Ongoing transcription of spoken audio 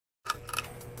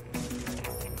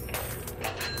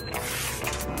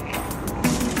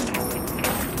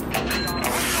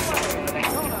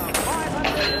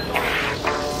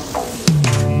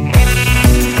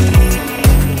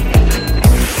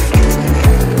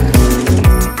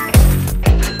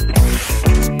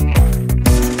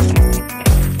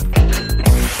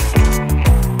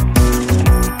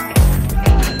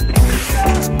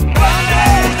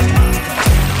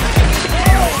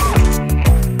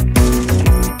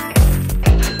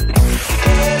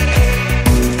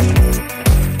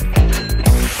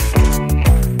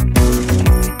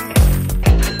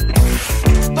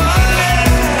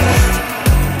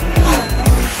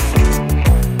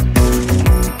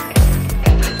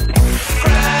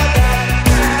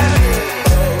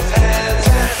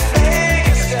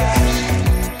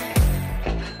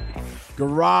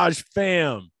Garage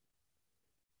fam.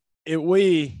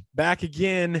 We back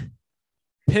again.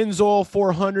 Pennzoil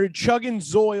 400, chugging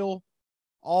Zoil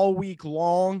all week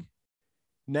long.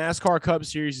 NASCAR Cup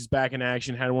Series is back in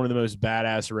action. Had one of the most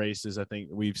badass races I think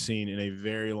we've seen in a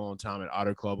very long time at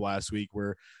Auto Club last week.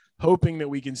 We're hoping that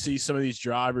we can see some of these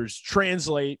drivers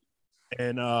translate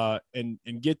and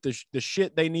get the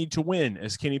shit they need to win,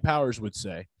 as Kenny Powers would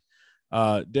say.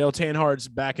 Dale Tanhart's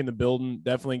back in the building.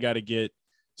 Definitely got to get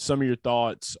some of your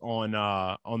thoughts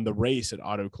on the race at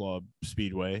Auto Club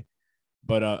Speedway.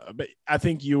 But I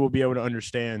think you will be able to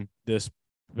understand this.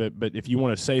 But if you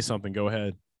want to say something, go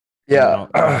ahead. Yeah,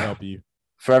 I'll help you.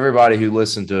 For everybody who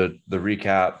listened to the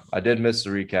recap, I did miss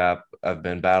the recap. I've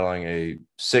been battling a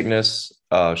sickness,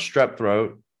 strep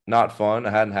throat. Not fun. I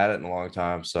hadn't had it in a long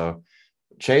time. So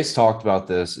Chase talked about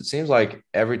this. It seems like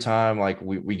every time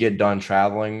we get done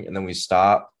traveling and then we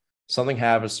stop, something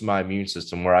happens to my immune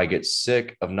system where I get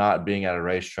sick of not being at a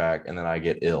racetrack and then I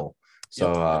get ill.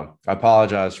 So I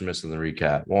apologize for missing the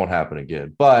recap. Won't happen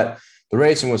again. But the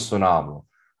racing was phenomenal.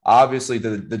 Obviously,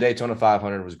 the Daytona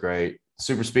 500 was great.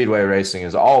 Super speedway racing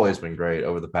has always been great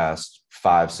over the past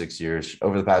 5-6 years,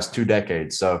 over the past 2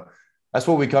 decades. So that's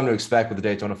what we come to expect with the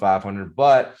Daytona 500.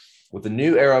 But with the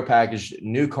new aero package,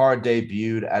 new car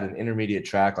debuted at an intermediate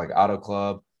track like Auto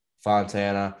Club,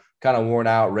 Fontana, kind of worn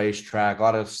out racetrack, a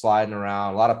lot of sliding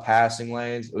around, a lot of passing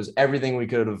lanes. It was everything we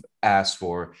could have asked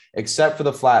for, except for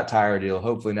the flat tire deal.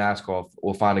 Hopefully NASCAR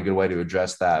will find a good way to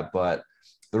address that. But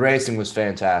the racing was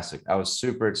fantastic. I was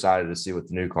super excited to see what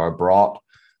the new car brought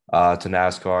to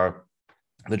NASCAR.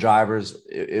 The drivers,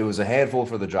 it was a handful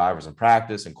for the drivers in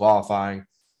practice and qualifying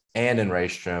and in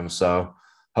race trim. So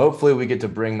hopefully we get to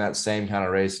bring that same kind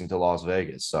of racing to Las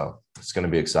Vegas. So it's going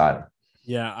to be exciting.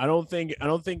 Yeah, I don't think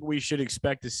we should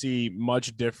expect to see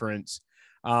much difference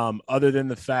other than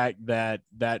the fact that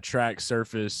track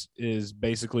surface is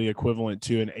basically equivalent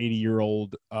to an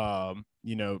 80-year-old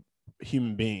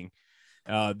human being.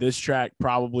 This track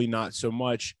probably not so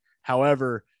much.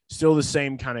 However, still the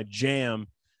same kind of jam.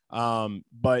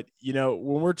 But when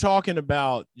we're talking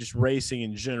about just racing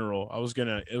in general, I was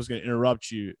gonna interrupt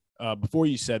you before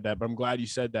you said that, but I'm glad you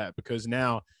said that because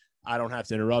now I don't have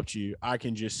to interrupt you. I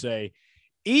can just say,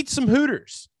 eat some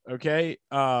Hooters. Okay.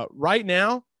 Right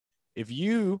now, if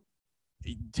you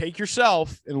take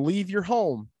yourself and leave your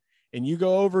home and you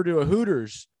go over to a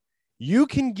Hooters, you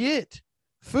can get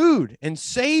food and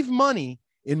save money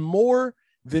in more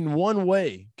than one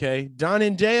way. Okay. Don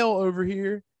and Dale over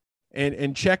here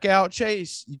and check out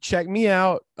Chase. You check me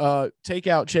out. Take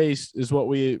out Chase is what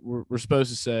we're supposed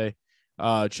to say.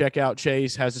 Check out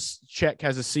Chase has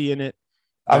a C in it.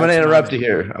 I'm going to interrupt you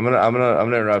here. I'm going to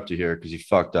interrupt you here because you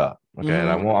fucked up. Okay.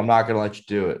 Mm-hmm. And I'm not going to let you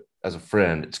do it as a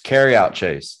friend. It's carry out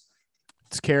Chase.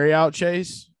 It's carry out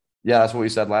Chase. Yeah. That's what you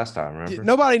said last time. Remember?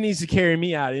 Nobody needs to carry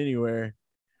me out anywhere.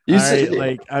 You said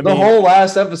the whole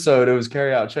last episode, it was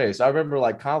carry out Chase. I remember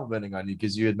complimenting on you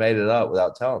because you had made it up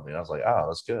without telling me. And I was like, oh,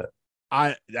 that's good.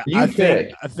 I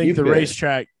think the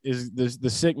racetrack is the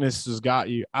sickness has got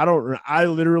you. I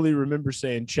literally remember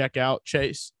saying check out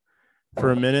Chase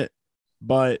for a minute,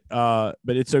 but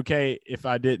it's okay if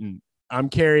I didn't. I'm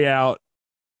carry out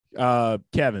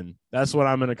Kevin. That's what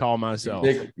I'm going to call myself.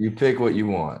 You pick what you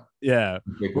want. Yeah,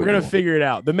 we're going to figure it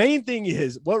out. The main thing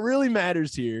is what really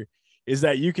matters here is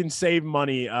that you can save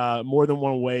money more than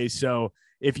one way. So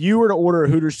if you were to order a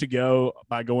Hooters to go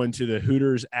by going to the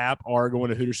Hooters app or going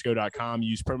to hootersgo.com,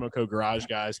 use promo code Garage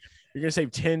Guys, you're going to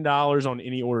save $10 on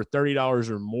any order, $30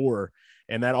 or more.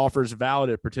 And that offer is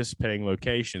valid at participating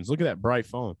locations. Look at that bright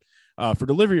phone. For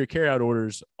delivery or carryout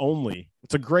orders only.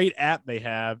 It's a great app they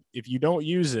have. If you don't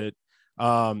use it,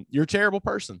 you're a terrible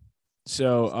person.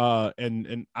 So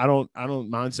and I don't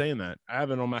mind saying that. I have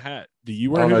it on my hat. Do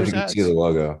you wear Hooters hats? You can see the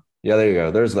logo. Yeah, there you go.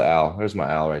 There's the owl. There's my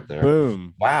owl right there.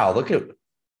 Boom. Wow, look at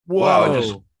whoa. Wow, it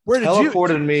just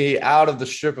teleported me out of the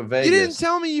strip of Vegas. You didn't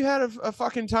tell me you had a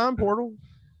fucking time portal.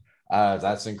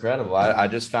 That's incredible. I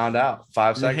just found out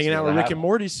 5 seconds. Hanging out with Rick and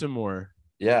Morty some more.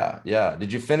 Yeah.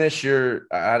 Did you finish your?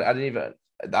 I didn't even.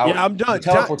 I'm done.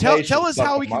 Tell us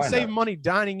how we can save money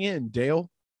dining in, Dale.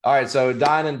 All right, so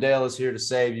Dine and Dale is here to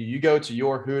save you. You go to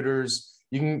your Hooters,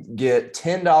 you can get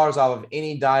 $10 off of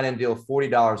any dine-in deal,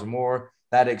 $40 or more.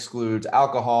 That excludes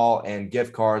alcohol and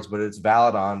gift cards, but it's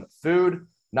valid on food,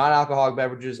 non-alcoholic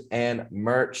beverages, and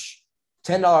merch.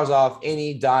 $10 off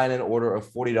any dine-in order of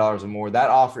 $40 or more. That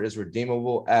offer is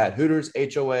redeemable at Hooters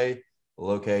HOA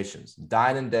locations.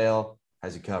 Dine and Dale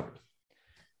has you covered.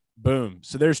 Boom.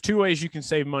 So there's 2 ways you can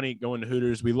save money going to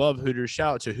Hooters. We love Hooters.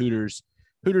 Shout out to Hooters.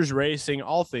 Hooters Racing,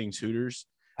 all things Hooters.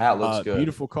 Hat looks good.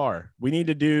 Beautiful car. We need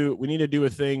to do a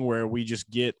thing where we just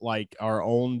get like our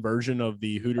own version of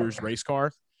the Hooters race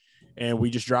car, and we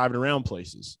just drive it around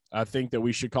places. I think that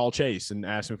we should call Chase and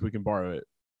ask him if we can borrow it.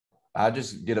 I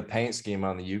just get a paint scheme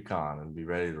on the Yukon and be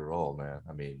ready to roll, man.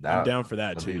 I mean, I'm down for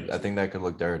that too. I think that could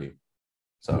look dirty.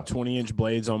 So put 20-inch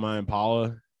blades on my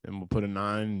Impala, and we'll put a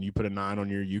 9, and you put a 9 on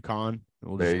your Yukon.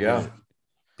 There you go.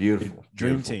 Beautiful.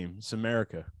 Dream team. It's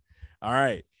America. All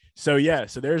right. So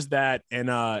there's that. And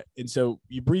so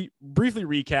you briefly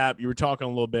recap, you were talking a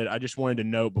little bit. I just wanted to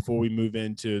note before we move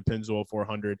into Pennzoil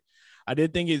 400, I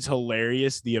did think it's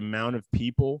hilarious the amount of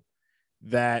people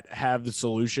that have the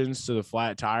solutions to the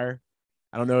flat tire.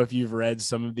 I don't know if you've read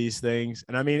some of these things.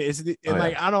 And I mean,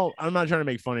 I'm not trying to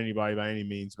make fun of anybody by any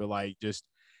means, but like, just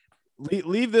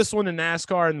leave this one to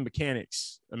NASCAR and the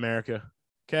mechanics, America.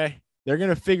 Okay. They're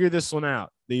going to figure this one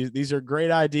out. These are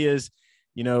great ideas.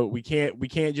 You know, we can't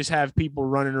just have people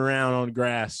running around on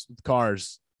grass with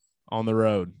cars on the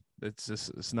road.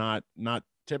 It's not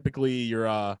typically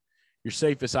your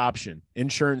safest option.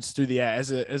 Insurance through the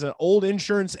as an old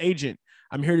insurance agent,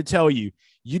 I'm here to tell you,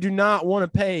 you do not want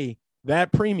to pay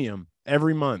that premium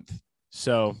every month.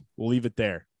 So we'll leave it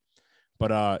there.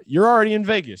 But you're already in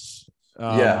Vegas.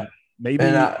 Maybe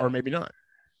or maybe not.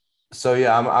 So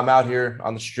yeah, I'm out here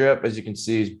on the strip. As you can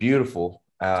see, it's beautiful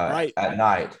at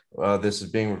night. This is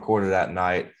being recorded at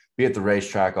night. Be at the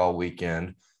racetrack all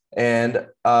weekend. And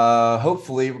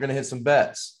hopefully we're going to hit some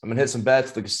bets. I'm going to hit some bets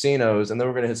at the casinos, and then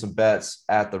we're going to hit some bets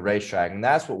at the racetrack. And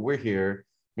that's what we're here.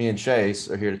 Me and Chase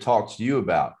are here to talk to you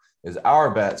about, is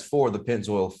our bets for the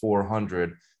Pennzoil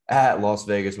 400 at Las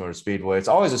Vegas Motor Speedway. It's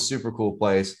always a super cool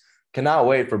place. Cannot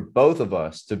wait for both of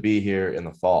us to be here in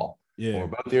the fall. Yeah. When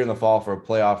we're both here in the fall for a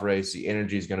playoff race. The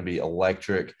energy is going to be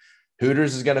electric.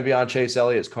 Hooters is going to be on Chase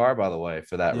Elliott's car, by the way,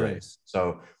 for that race.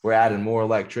 So we're adding more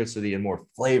electricity and more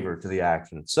flavor to the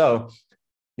action. So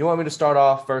you want me to start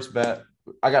off first bet?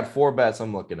 I got 4 bets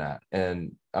I'm looking at,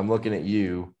 and I'm looking at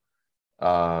you.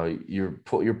 You're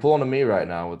pulling to me right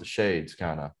now with the shades,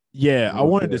 kind of. Yeah, I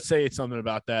wanted to say something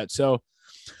about that. So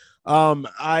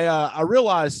I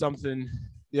realized something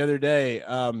the other day.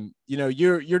 You know,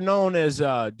 you're known as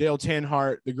Dale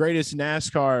Tanhart, the greatest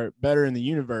NASCAR bettor in the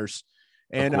universe.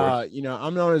 And, you know,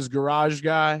 I'm known as Garage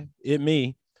Guy,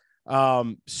 me.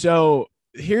 So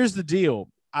here's the deal.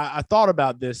 I thought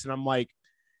about this, and I'm like,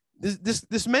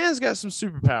 this man's got some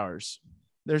superpowers.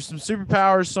 There's some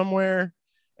superpowers somewhere.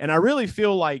 And I really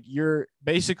feel like you're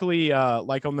basically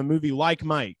like on the movie Like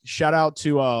Mike. Shout out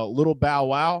to Little Bow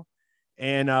Wow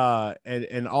and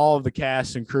all of the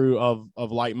cast and crew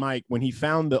of Like Mike. When he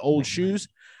found the old shoes,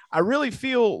 I really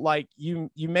feel like you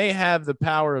may have the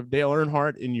power of Dale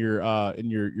Earnhardt in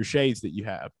your shades that you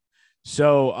have.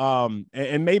 So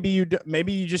and maybe you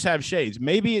just have shades.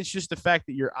 Maybe it's just the fact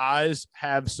that your eyes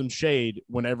have some shade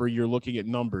whenever you're looking at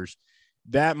numbers.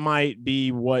 That might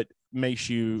be what makes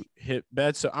you hit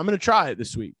bets. So I'm going to try it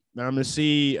this week, and I'm going to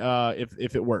see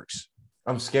if it works.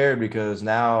 I'm scared because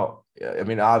now, I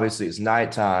mean, obviously it's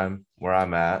nighttime where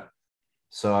I'm at.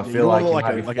 So I feel like you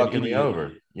might be fucking me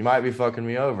over. You might be fucking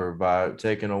me over by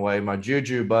taking away my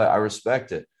juju, but I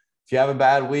respect it. If you have a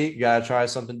bad week, you got to try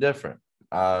something different.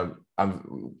 I'm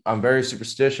very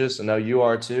superstitious. I know you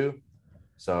are too.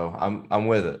 So I'm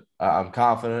with it. I'm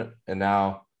confident. And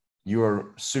now you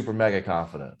are super mega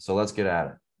confident. So let's get at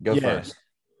it. Go first.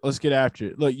 Let's get after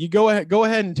it. Look, you go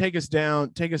ahead and take us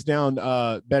down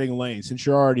betting lane since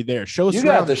you're already there. Show us. You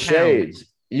got the shades.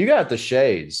 You got the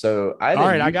shades. So all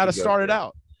right, I got to start it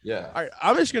out. Yeah. All right,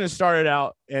 I'm just going to start it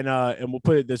out, and we'll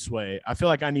put it this way. I feel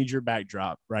like I need your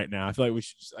backdrop right now. I feel like we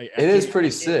should just, it is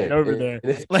pretty sick over there.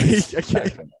 Like,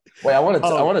 wait, I want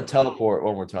to teleport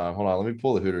one more time. Hold on, let me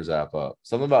pull the Hooters app up.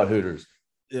 Something about Hooters.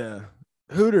 Yeah.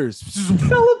 Hooters.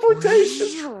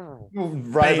 Teleportation.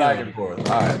 Right back and forth.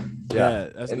 All right. Yeah,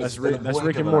 that's Rick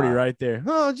and Morty right there.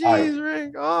 Oh, geez,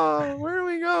 Rick. Oh, where do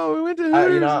we go? We went to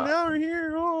Hooters, and now we're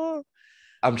here. Oh.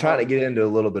 I'm trying to get into a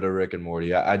little bit of Rick and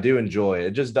Morty. I do enjoy it.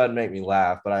 It just doesn't make me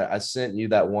laugh, but I sent you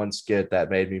that one skit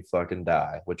that made me fucking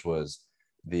die, which was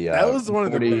that was one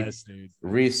of the best, dude.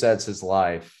 Resets his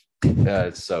life. Yeah,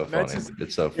 it's so funny.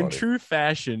 It's so funny. In true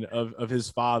fashion of his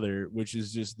father, which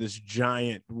is just this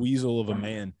giant weasel of a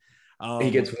man. He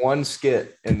gets one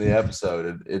skit in the episode,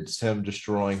 and it's him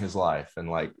destroying his life in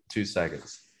like 2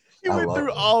 seconds. He went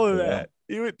through all of that.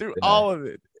 He went through all of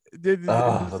it.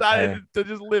 Decided to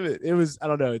just live it. It was, I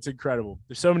don't know. It's incredible.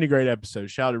 There's so many great episodes.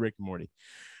 Shout out to Rick and Morty.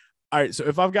 All right. So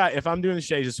if I'm doing the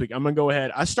shades this week, I'm going to go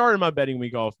ahead. I started my betting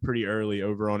week off pretty early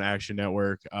over on Action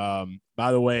Network.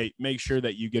 By the way, make sure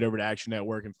that you get over to Action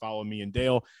Network and follow me and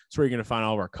Dale. That's where you're going to find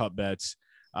all of our cup bets.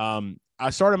 I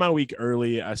started my week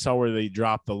early. I saw where they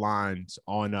dropped the lines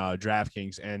on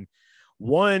DraftKings, and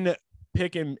one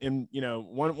pick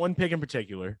one pick in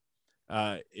particular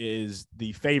is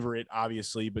the favorite,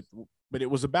 obviously, but it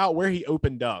was about where he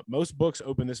opened up. Most books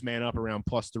open this man up around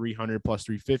plus 300, plus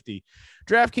 350.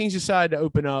 DraftKings decided to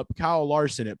open up Kyle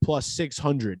Larson at plus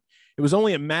 600. It was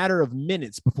only a matter of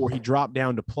minutes before he dropped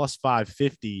down to plus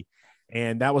 550.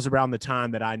 And that was around the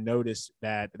time that I noticed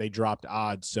that they dropped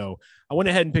odds. So I went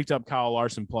ahead and picked up Kyle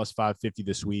Larson plus 550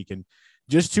 this week. And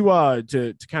just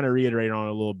to kind of reiterate on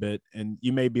it a little bit, and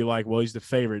you may be like, well, he's the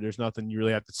favorite. There's nothing you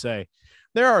really have to say.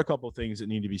 There are a couple of things that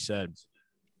need to be said.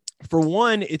 For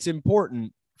one, it's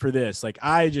important for this. Like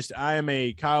I am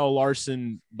a Kyle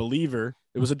Larson believer.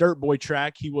 It was a dirt boy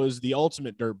track. He was the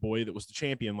ultimate dirt boy that was the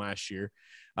champion last year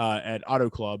at Auto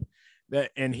Club.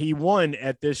 And he won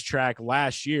at this track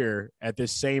last year at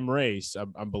this same race,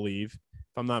 I believe,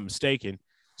 if I'm not mistaken.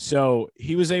 So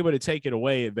he was able to take it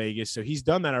away at Vegas. So he's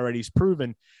done that already. He's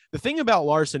proven. The thing about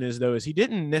Larson is he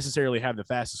didn't necessarily have the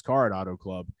fastest car at Auto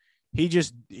Club. He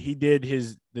did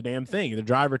the damn thing. The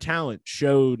driver talent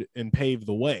showed and paved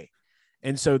the way.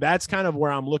 And so that's kind of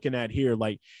where I'm looking at here.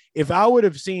 Like if I would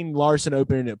have seen Larson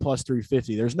opening at plus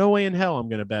 350, there's no way in hell I'm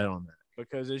going to bet on that,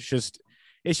 because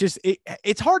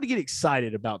it's hard to get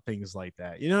excited about things like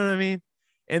that. You know what I mean?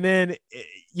 And then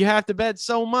you have to bet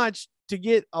so much to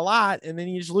get a lot, and then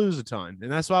you just lose a ton.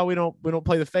 And that's why we don't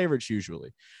play the favorites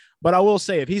usually. But I will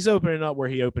say, if he's opening up where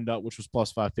he opened up, which was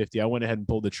plus 550, I went ahead and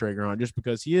pulled the trigger on, just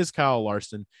because he is Kyle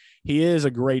Larson. He is a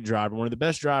great driver, one of the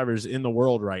best drivers in the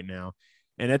world right now.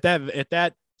 And at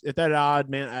that odd,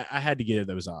 man, I had to get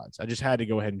those odds. I just had to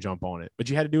go ahead and jump on it. But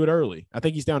you had to do it early. I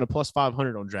think he's down to plus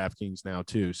 500 on DraftKings now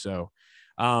too. So,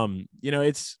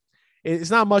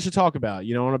 it's not much to talk about.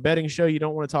 On a betting show, you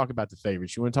don't want to talk about the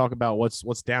favorites. You want to talk about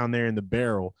what's down there in the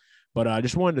barrel. But I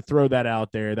just wanted to throw that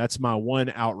out there. That's my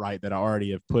one outright that I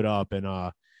already have put up. And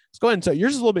let's go ahead and tell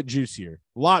yours is a little bit juicier,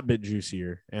 a lot bit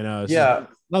juicier. And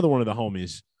another one of the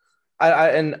homies.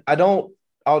 I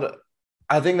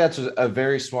think that's a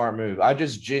very smart move. I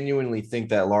just genuinely think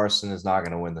that Larson is not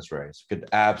going to win this race. Could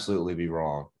absolutely be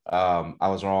wrong. I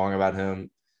was wrong about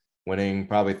him winning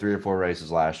probably 3 or 4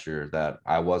 races last year that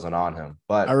I wasn't on him.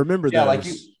 But I remember that.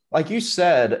 Like you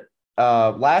said,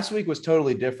 last week was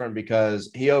totally different because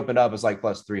he opened up as like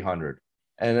plus 300.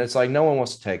 And it's like no one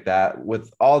wants to take that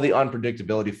with all the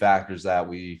unpredictability factors that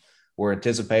we were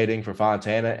anticipating for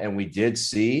Fontana. And we did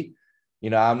see,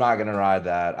 I'm not going to ride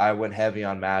that. I went heavy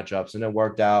on matchups, and it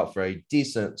worked out for a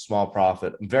decent small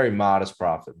profit, very modest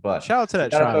profit. But shout out to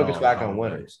that. Got to focus back on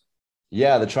winners.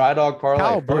 Yeah, the Tri-Dog parlay.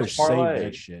 Kyle Busch saved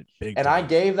that shit big time. I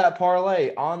gave that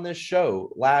parlay on this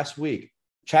show last week.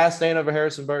 Chastain over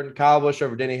Harrison Burton, Kyle Busch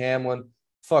over Denny Hamlin.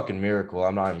 Fucking miracle.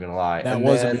 I'm not even going to lie. That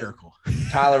was a miracle.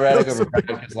 Tyler Reddick over Brad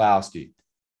Keselowski.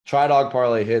 Tri-Dog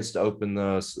parlay hits to open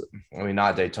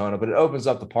not Daytona, but it opens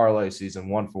up the parlay season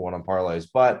 1-for-1 on parlays.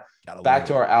 But back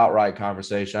to our outright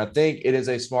conversation. I think it is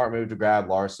a smart move to grab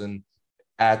Larson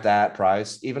at that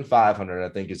price. Even 500, I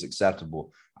think, is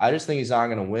acceptable. I just think he's not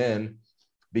going to win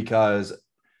because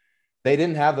they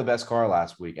didn't have the best car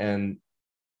last week. And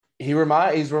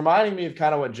he's reminding me of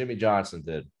kind of what Jimmy Johnson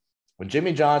did. When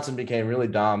Jimmy Johnson became really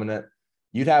dominant,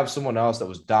 you'd have someone else that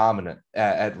was dominant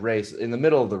at race in the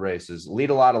middle of the races, lead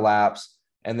a lot of laps,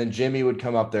 and then Jimmy would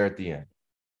come up there at the end.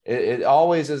 It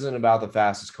always isn't about the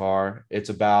fastest car. It's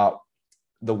about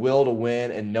the will to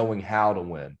win and knowing how to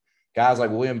win. Guys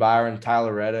like William Byron,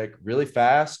 Tyler Reddick, really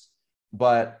fast,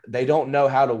 but they don't know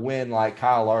how to win like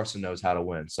Kyle Larson knows how to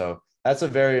win. So that's a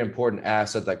very important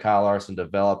asset that Kyle Larson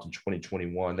developed in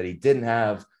 2021 that he didn't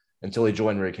have until he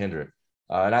joined Rick Hendrick.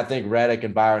 And I think Reddick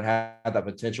and Byron have that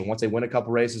potential. Once they win a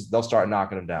couple races, they'll start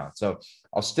knocking them down. So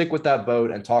I'll stick with that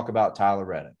boat and talk about Tyler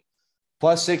Reddick.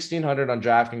 Plus 1,600 on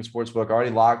DraftKings Sportsbook.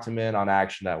 Already locked him in on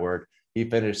Action Network. He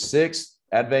finished 6th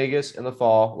at Vegas in the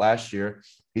fall last year.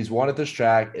 He's won at this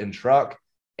track in truck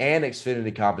and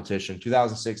Xfinity competition,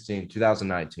 2016,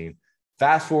 2019.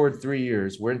 Fast forward 3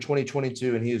 years. We're in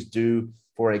 2022, and he is due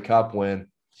for a cup win.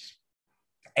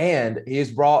 And he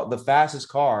has brought the fastest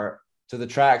car to the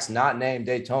tracks not named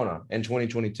Daytona in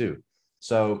 2022.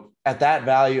 So at that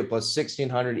value at plus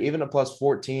 1,600, even at plus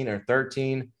 14 or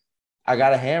 13, I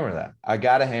got to hammer that. I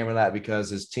got to hammer that because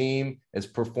his team is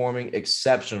performing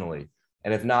exceptionally.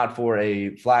 And if not for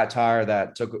a flat tire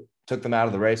that took them out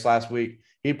of the race last week,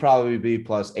 he'd probably be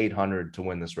plus 800 to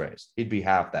win this race. He'd be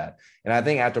half that. And I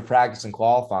think after practice and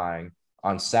qualifying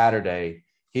on Saturday,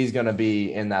 he's going to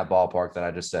be in that ballpark that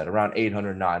I just said, around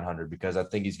 800, 900, because I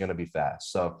think he's going to be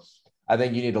fast. So I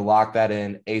think you need to lock that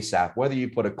in ASAP. Whether you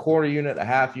put a quarter unit, a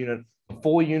half unit, a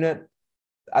full unit,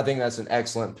 I think that's an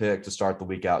excellent pick to start the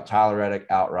week out. Tyler Reddick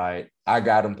outright. I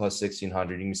got him plus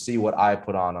 1,600. You can see what I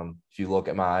put on him if you look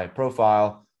at my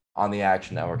profile on the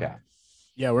Action Network app.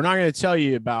 Yeah, we're not going to tell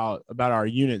you about our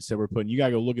units that we're putting. You got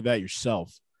to go look at that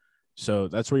yourself. So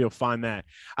that's where you'll find that.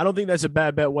 I don't think that's a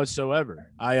bad bet whatsoever.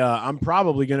 I'm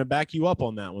probably going to back you up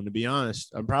on that one, to be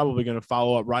honest. I'm probably going to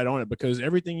follow up right on it because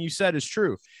everything you said is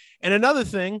true. And another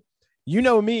thing, you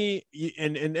know me,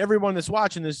 and everyone that's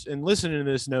watching this and listening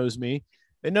to this knows me.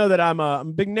 They know that I'm a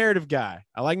big narrative guy.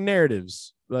 I like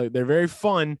narratives. They're very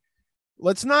fun.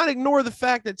 Let's not ignore the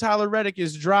fact that Tyler Reddick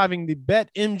is driving the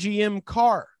BetMGM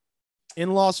car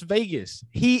in Las Vegas.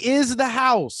 He is the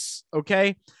house,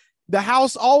 okay? The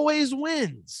house always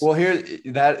wins. Well,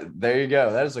 there you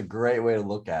go. That is a great way to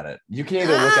look at it. You can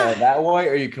either look at it that way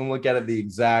or you can look at it the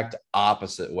exact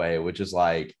opposite way, which is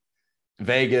like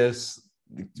Vegas,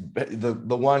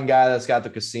 the one guy that's got the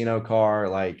casino car.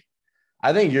 Like,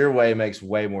 I think your way makes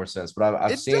way more sense, but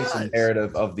I've seen some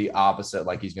narrative of the opposite,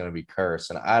 like he's going to be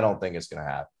cursed, and I don't think it's going to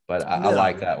happen. But I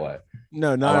like that way.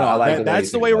 No, not at all.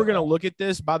 That's the way we're going to look at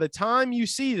this. By the time you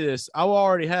see this, I will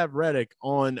already have Reddick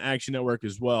on Action Network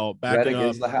as well. Backing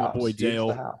up my boy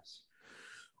Dale.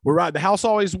 We're right. The house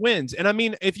always wins. And I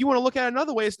mean, if you want to look at it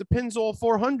another way, it's the Pennzoil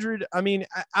 400. I mean,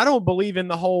 I don't believe in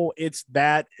the whole it's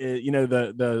that,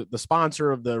 the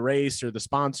sponsor of the race or the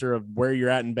sponsor of where you're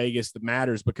at in Vegas that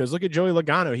matters, because look at Joey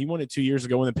Logano. He won it 2 years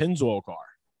ago in the Pennzoil car.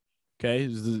 Okay.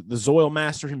 The Zoil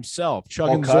master himself,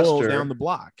 chugging Zoil down the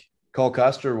block. Cole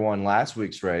Custer won last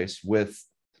week's race with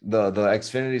the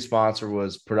Xfinity sponsor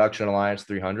was Production Alliance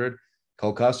 300.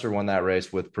 Cole Custer won that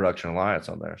race with Production Alliance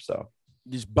on there. So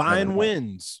just buying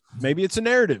wins. Maybe it's a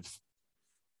narrative.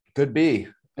 Could be.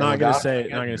 Not going to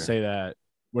say that.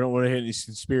 We don't want to hit any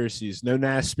conspiracies. No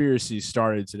NASCAR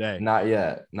started today. Not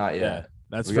yet. Yeah,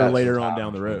 that's for later on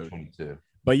down the road.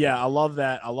 But yeah, I love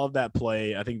that. I love that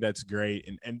play. I think that's great.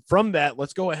 And from that,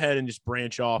 let's go ahead and just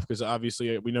branch off because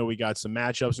obviously we know we got some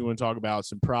matchups we want to talk about,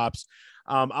 some props.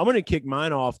 I'm going to kick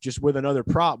mine off just with another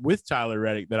prop with Tyler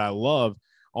Reddick that I love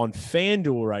on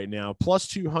FanDuel right now. Plus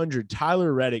 200,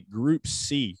 Tyler Reddick, Group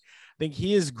C. I think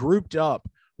he is grouped up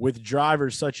with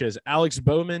drivers such as Alex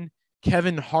Bowman,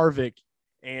 Kevin Harvick,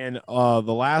 and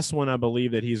the last one I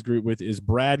believe that he's grouped with is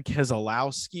Brad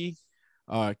Keselowski.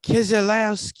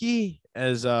 Keselowski,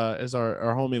 as our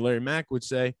homie Larry Mack would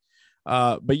say.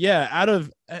 But yeah, out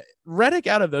of Reddick,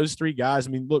 out of those three guys, I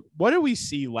mean, look, what did we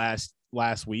see last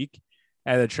week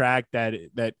at a track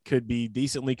that could be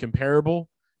decently comparable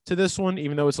to this one,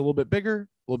 even though it's a little bit bigger,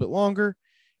 a little bit longer,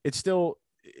 it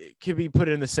can be put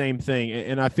in the same thing.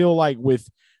 And I feel like with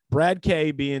Brad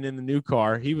K being in the new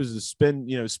car, he was a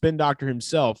spin doctor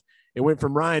himself. It went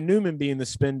from Ryan Newman being the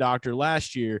spin doctor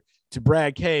last year to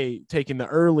Brad K taking the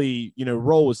early,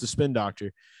 role as the spin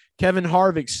doctor. Kevin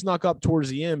Harvick snuck up towards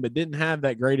the end, but didn't have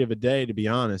that great of a day, to be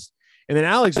honest. And then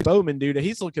Alex Bowman, dude,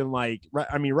 he's looking like,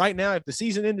 right now, if the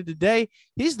season ended today,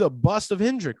 he's the bust of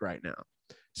Hendrick right now.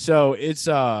 So it's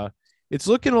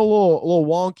looking a little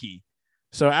wonky.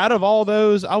 So out of all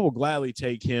those, I will gladly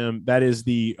take him. That is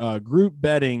the group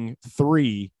betting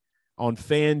 3 on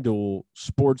FanDuel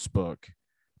Sportsbook.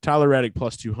 Tyler Reddick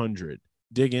plus 200.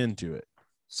 Dig into it.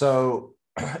 So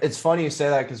it's funny you say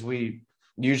that because we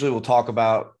usually will talk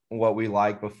about what we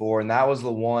like before, and that was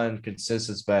the one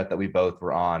consensus bet that we both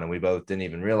were on, and we both didn't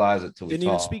even realize it till we didn't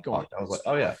even speak on it. I was like,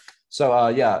 oh yeah.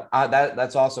 So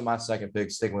that's also my second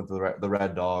pick. Sticking with the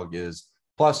Red Dog is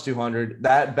plus 200.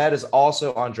 That bet is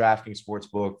also on DraftKings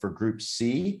Sportsbook for Group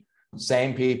C.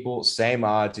 Same people, same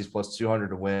odds. He's plus 200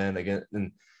 to win again.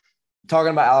 And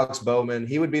talking about Alex Bowman,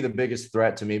 he would be the biggest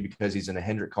threat to me because he's in a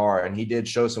Hendrick car, and he did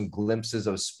show some glimpses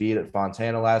of speed at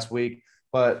Fontana last week.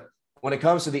 But when it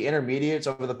comes to the intermediates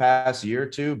over the past year or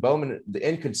two, Bowman, the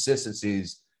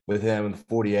inconsistencies with him in the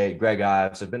 48, Greg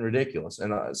Ives, have been ridiculous.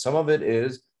 And some of it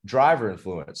is driver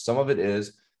influence. Some of it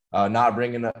is not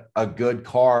bringing a good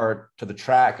car to the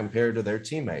track compared to their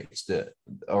teammates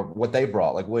or what they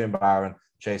brought, like William Byron,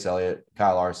 Chase Elliott,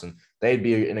 Kyle Larson. They'd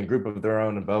be in a group of their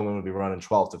own, and Bowman would be running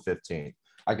 12th to 15th.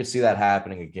 I could see that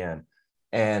happening again.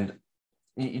 And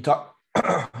you talk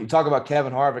about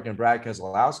Kevin Harvick and Brad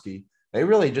Keselowski. They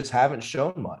really just haven't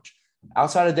shown much.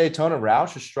 Outside of Daytona,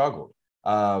 Roush has struggled.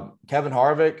 Kevin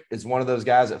Harvick is one of those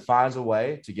guys that finds a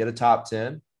way to get a top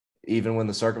 10, even when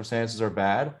the circumstances are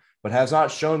bad, but has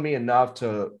not shown me enough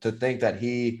to think that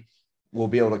he will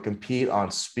be able to compete on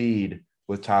speed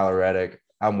with Tyler Reddick.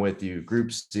 I'm with you.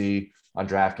 Group C on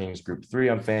DraftKings, Group 3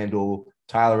 on FanDuel.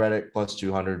 Tyler Reddick plus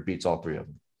 200 beats all three of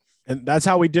them. And that's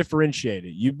how we differentiate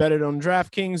it. You bet it on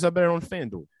DraftKings, I bet it on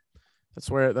FanDuel.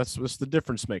 That's the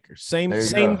difference maker. Same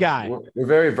Go. guy. We're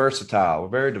very versatile.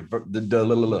 We're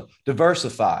very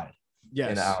diversified in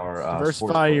Yes. our sports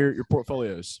Diversify book. your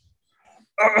portfolios.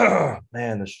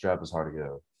 Man, this strap is hard to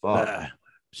go. Fuck.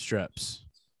 Streps.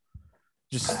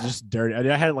 Just dirty.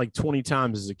 I had it like 20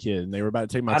 times as a kid, and they were about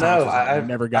to take my I know. tonsils out. I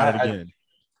never got it again.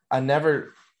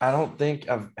 I don't think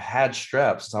I've had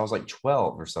strep since I was like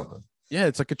 12 or something. Yeah,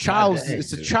 it's like a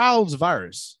child's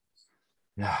virus.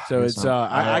 Yeah. So it's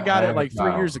I got it like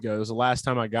 3 years ago. It was the last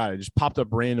time I got it. It just popped up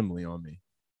randomly on me.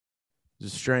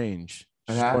 It's strange.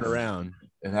 Just going around.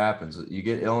 It happens. You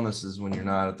get illnesses when you're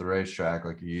not at the racetrack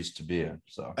like you used to be in.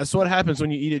 So that's what happens when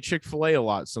you eat at Chick-fil-A a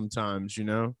lot sometimes,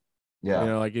 Yeah.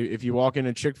 Like if you walk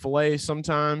into Chick-fil-A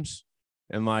sometimes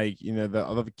and like,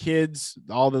 the kids,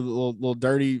 all the little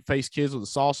dirty face kids with the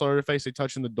sauce all over their face, they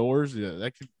touching the doors. Yeah,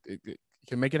 that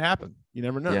can make it happen. You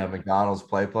never know. Yeah, McDonald's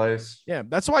play place. Yeah,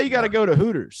 that's why you got to go to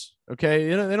Hooters. Okay,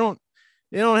 they don't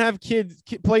have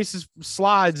places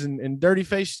slides and dirty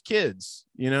faced kids.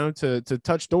 To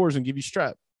touch doors and give you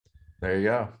strep. There you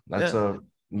go.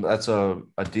 That's a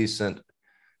decent,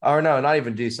 or no, not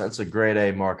even decent. That's a grade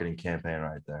A marketing campaign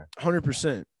right there.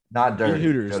 100%. Not dirty.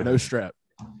 Hooters, no strep.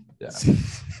 Yeah.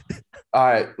 All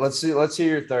right, let's hear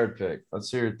your third pick.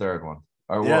 Let's hear your third one.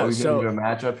 All right, are we going to do a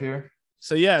matchup here?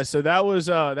 So that was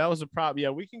a prop. Yeah,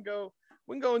 we can go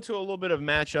into a little bit of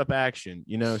matchup action,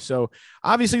 So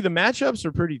obviously the matchups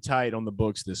are pretty tight on the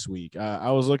books this week.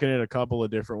 I was looking at a couple of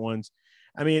different ones.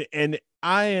 I mean, and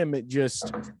I am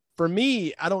just, for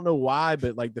me, I don't know why,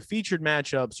 but like the featured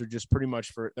matchups are just pretty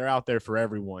much they're out there for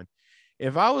everyone.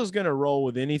 If I was going to roll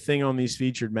with anything on these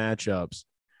featured matchups,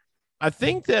 I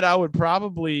think that I would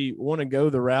probably want to go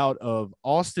the route of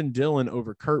Austin Dillon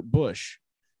over Kurt Busch.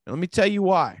 And let me tell you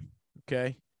why.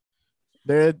 Okay.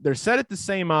 They're set at the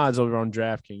same odds over on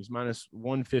DraftKings, minus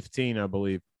 115, I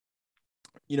believe.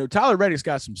 Tyler Reddick's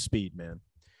got some speed, man.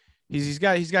 He's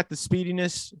got the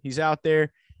speediness. He's out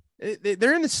there.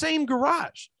 They're in the same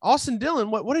garage. Austin Dillon,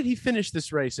 what did he finish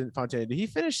this race in Fontana? Did he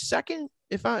finish second?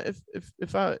 If I'm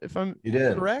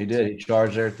correct, he did. He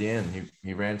charged there at the end.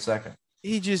 He ran second.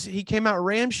 He came out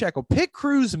ramshackle. Pit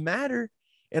crews matter,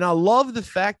 and I love the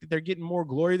fact that they're getting more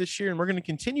glory this year, and we're going to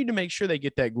continue to make sure they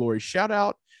get that glory. Shout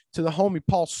out to the homie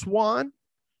Paul Swan.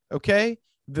 Okay,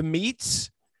 the meats.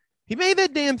 He made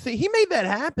that damn thing. He made that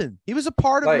happen. He was a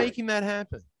part of making that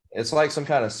happen. It's like some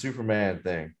kind of Superman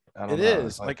thing. It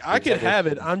is. Like I could have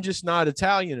it. I'm just not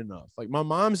Italian enough. Like my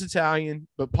mom's Italian,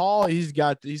 but Paul, he's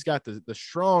got the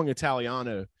strong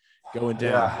Italiano going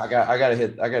down. Yeah, I gotta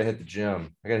hit the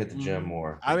gym. I gotta hit the gym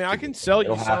more. I mean, I can sell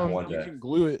you some. You can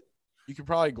glue it. You can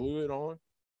probably glue it on.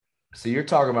 So you're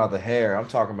talking about the hair. I'm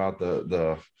talking about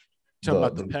the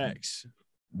pecs.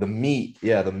 The meat.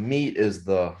 Yeah, the meat is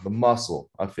the muscle,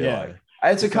 I feel like.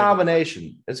 It's a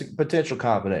combination. It's a potential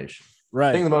combination. Right.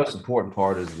 I think the most important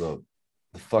part is the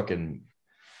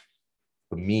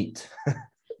meat.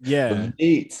 Yeah. The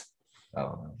meat. I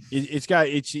don't know.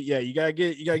 You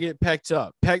gotta get pecked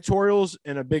up. Pectorals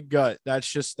and a big gut.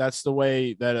 That's the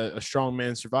way that a strong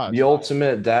man survives. The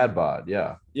ultimate dad bod.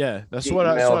 Yeah. Yeah. That's what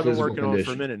I've been working on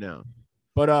for a minute now.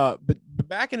 But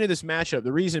back into this matchup,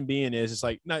 the reason being is it's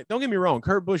like, no, don't get me wrong.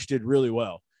 Kurt Busch did really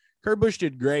well. Kurt Busch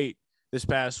did great this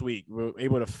past week. We were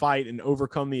able to fight and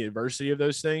overcome the adversity of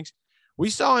those things. We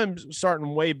saw him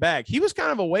starting way back. He was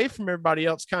kind of away from everybody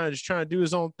else, kind of just trying to do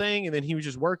his own thing. And then he was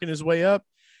just working his way up.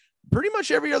 Pretty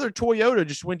much every other Toyota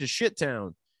just went to shit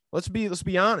town. Let's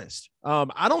be honest.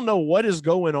 I don't know what is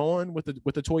going on with the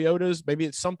Toyotas. Maybe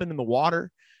it's something in the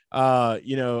water.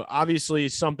 Obviously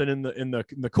something in the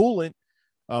coolant.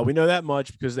 We know that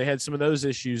much because they had some of those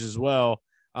issues as well.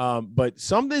 But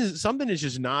something is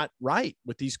just not right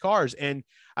with these cars. And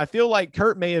I feel like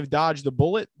Kurt may have dodged the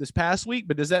bullet this past week,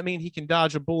 but does that mean he can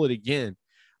dodge a bullet again?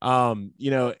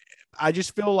 I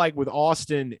just feel like with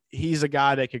Austin, he's a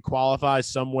guy that could qualify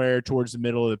somewhere towards the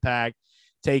middle of the pack,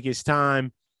 take his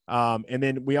time. And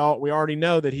then we already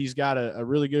know that he's got a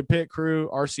really good pit crew.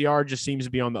 RCR just seems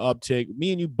to be on the uptick.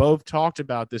 Me and you both talked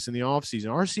about this in the offseason.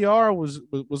 RCR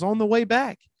was on the way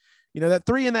back. That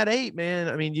 3 and that 8, man.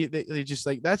 I mean, they just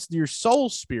like, that's your soul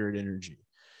spirit energy.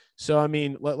 So, I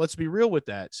mean, let's be real with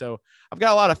that. So I've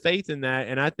got a lot of faith in that.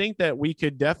 And I think that we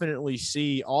could definitely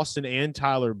see Austin and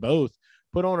Tyler both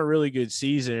put on a really good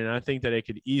season. And I think that it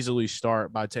could easily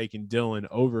start by taking Dillon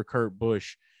over Kurt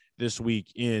Busch this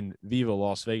week in Viva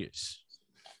Las Vegas.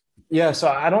 Yeah, so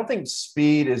I don't think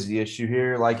speed is the issue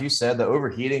here. Like you said, the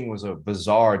overheating was a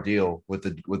bizarre deal with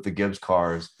the Gibbs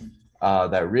cars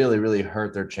that really, really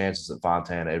hurt their chances at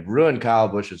Fontana. It ruined Kyle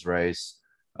Busch's race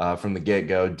from the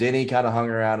get-go. Denny kind of hung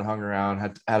around,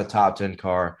 had a top 10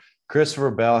 car.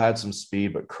 Christopher Bell had some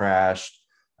speed but crashed.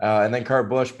 And then Kurt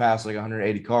Busch passed like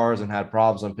 180 cars and had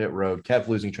problems on pit road, kept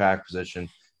losing track position,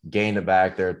 gained it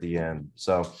back there at the end.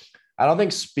 So I don't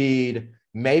think speed,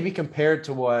 maybe compared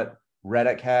to what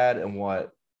Reddick had and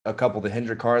what a couple of the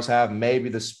Hendrick cars have, maybe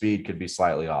the speed could be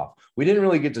slightly off. We didn't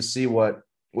really get to see what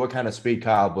kind of speed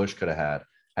Kyle Busch could have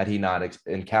had he not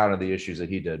encountered the issues that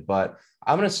he did. But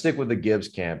I'm going to stick with the Gibbs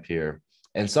camp here.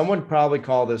 And someone probably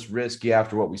call this risky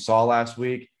after what we saw last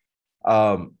week.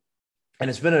 And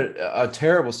it's been a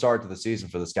terrible start to the season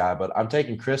for this guy, but I'm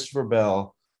taking Christopher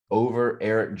Bell over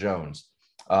Eric Jones.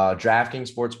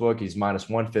 DraftKings Sportsbook, he's minus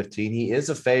 115. He is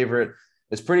a favorite.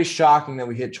 It's pretty shocking that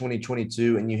we hit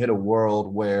 2022 and you hit a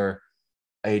world where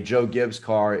a Joe Gibbs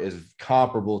car is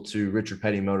comparable to Richard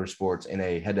Petty Motorsports in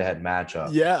a head-to-head matchup.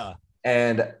 Yeah.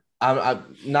 And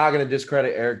I'm not going to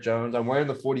discredit Eric Jones. I'm wearing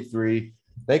the 43.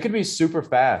 They could be super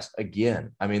fast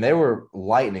again. I mean, they were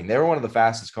lightning. They were one of the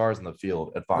fastest cars in the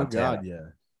field at Fontana. Oh God, yeah.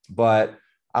 But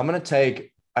I'm going to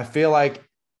take – I feel like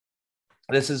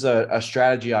this is a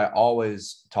strategy I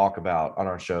always talk about on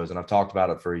our shows, and I've talked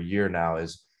about it for a year now,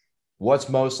 is what's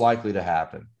most likely to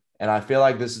happen. And I feel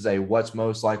like this is a what's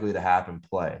most likely to happen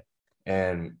play.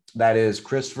 And that is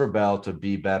Christopher Bell to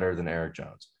be better than Eric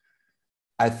Jones.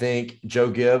 I think Joe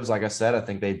Gibbs, like I said, I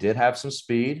think they did have some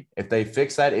speed. If they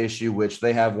fix that issue, which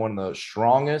they have one of the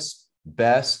strongest,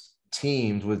 best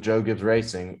teams with Joe Gibbs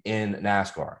Racing in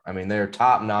NASCAR. I mean, they're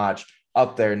top notch,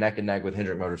 up there neck and neck with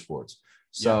Hendrick Motorsports.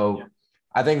 So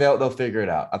I think they'll figure it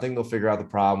out. I think they'll figure out the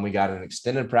problem. We got an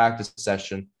extended practice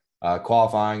session.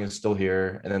 Qualifying is still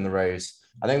here, and then the race.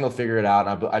 I think they'll figure it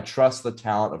out. I trust the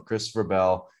talent of Christopher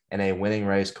Bell in a winning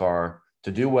race car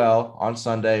to do well on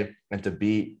Sunday and to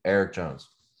beat Eric Jones.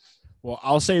 Well,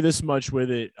 I'll say this much with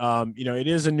it. It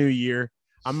is a new year.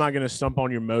 I'm not going to stump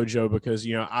on your mojo because,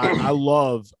 I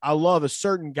love a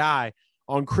certain guy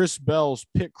on Chris Bell's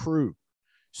pit crew.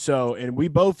 So, and we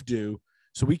both do.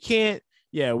 So we can't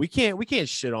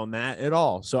shit on that at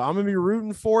all. So I'm going to be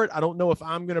rooting for it. I don't know if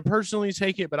I'm going to personally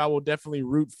take it, but I will definitely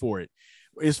root for it.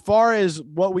 As far as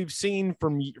what we've seen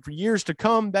for years to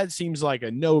come, that seems like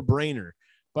a no-brainer.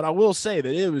 But I will say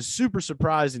that it was super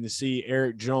surprising to see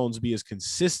Eric Jones be as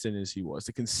consistent as he was.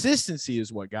 The consistency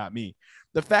is what got me.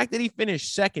 The fact that he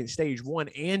finished second, stage 1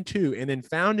 and 2, and then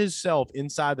found himself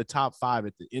inside the top 5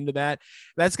 at the end of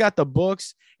that's got the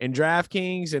books and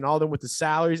DraftKings and all them with the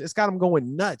salaries. It's got them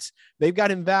going nuts. They've got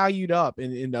him valued up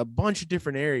in a bunch of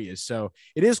different areas. So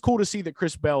it is cool to see that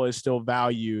Chris Bell is still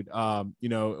valued, at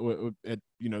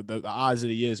the odds that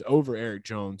he is over Eric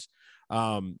Jones.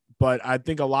 But I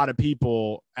think a lot of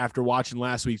people, after watching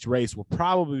last week's race, will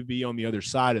probably be on the other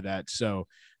side of that. So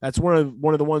that's one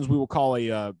of the ones we will call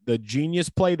the genius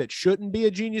play that shouldn't be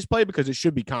a genius play because it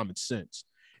should be common sense.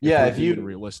 If you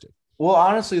realistic. Well,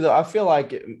 honestly, though, I feel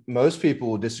like most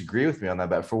people will disagree with me on that.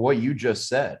 But for what you just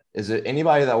said, is it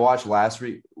anybody that watched last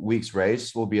week's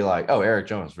race will be like, "Oh, Eric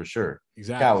Jones for sure."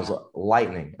 Exactly. The guy was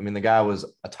lightning. I mean, the guy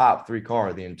was a top 3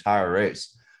 car the entire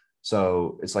race.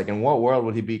 So it's like, in what world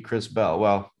would he beat Chris Bell?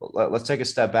 Well, let's take a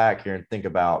step back here and think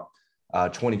about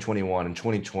 2021 and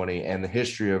 2020 and the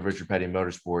history of Richard Petty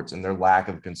Motorsports and their lack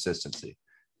of consistency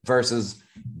versus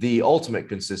the ultimate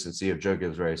consistency of Joe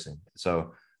Gibbs Racing.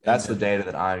 So that's the data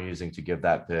that I'm using to give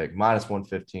that pick. Minus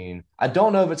 115. I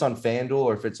don't know if it's on FanDuel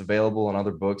or if it's available on other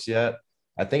books yet.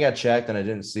 I think I checked and I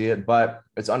didn't see it, but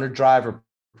it's under driver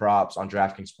props on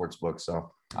DraftKings Sportsbook.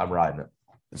 So I'm riding it.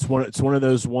 It's one of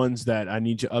those ones that I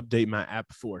need to update my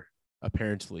app for,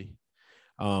 apparently.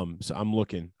 So I'm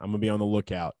looking. I'm gonna be on the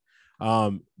lookout.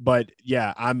 But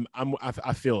yeah,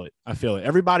 I feel it. I feel it.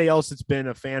 Everybody else that's been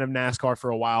a fan of NASCAR for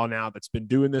a while now, that's been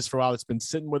doing this for a while, that's been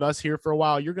sitting with us here for a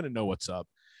while, you're gonna know what's up.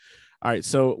 All right,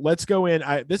 so let's go in.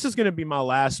 This is gonna be my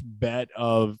last bet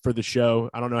for the show.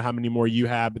 I don't know how many more you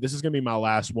have, but this is gonna be my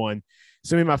last one.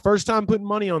 It's gonna be my first time putting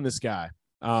money on this guy.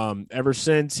 Ever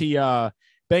since he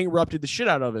bankrupted the shit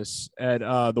out of us at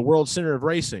the World Center of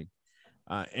Racing.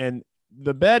 And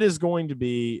the bet is going to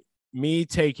be me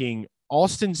taking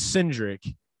Austin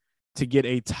Cindric to get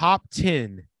a top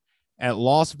 10 at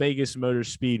Las Vegas Motor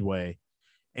Speedway.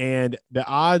 And the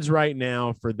odds right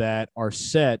now for that are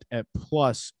set at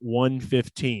plus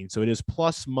 115. So it is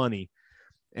plus money.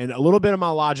 And a little bit of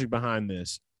my logic behind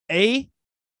this. A,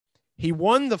 he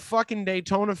won the fucking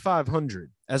Daytona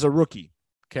 500 as a rookie.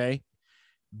 Okay.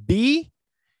 B,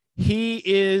 he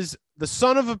is the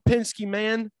son of a Penske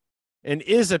man and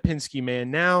is a Penske man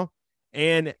now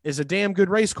and is a damn good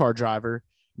race car driver.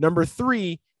 Number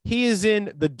 3, he is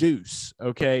in the deuce.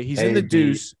 Okay. He's in the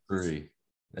deuce. 3.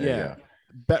 Yeah.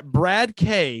 But Brad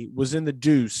K was in the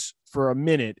deuce for a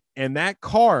minute. And that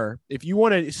car, if you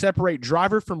want to separate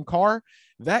driver from car,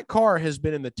 That car has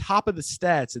been in the top of the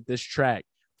stats at this track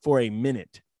for a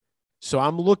minute. So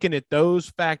I'm looking at those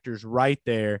factors right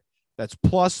there. That's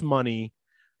plus money.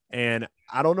 And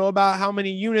I don't know about how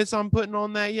many units I'm putting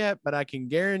on that yet, but I can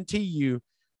guarantee you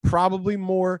probably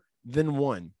more than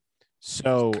one.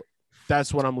 So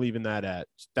that's what I'm leaving that at.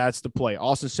 That's the play.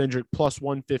 Austin Cindric plus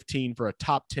 115 for a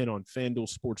top 10 on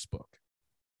FanDuel Sportsbook.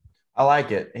 I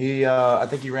like it. I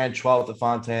think he ran 12th at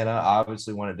Fontana,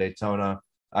 obviously won at Daytona.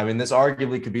 I mean, this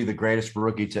arguably could be the greatest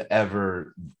rookie to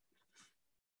ever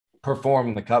perform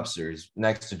in the Cup Series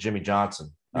next to Jimmy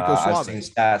Johnson. I've seen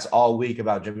stats all week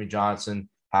about Jimmy Johnson,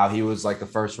 how he was like the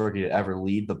first rookie to ever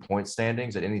lead the point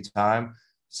standings at any time.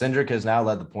 Cindric has now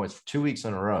led the points for 2 weeks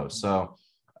in a row. So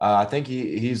I think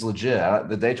he's legit.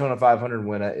 The Daytona 500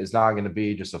 winner is not going to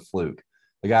be just a fluke.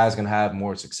 The guy's going to have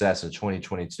more success in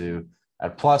 2022.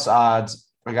 At plus odds,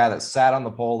 a guy that sat on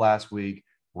the pole last week,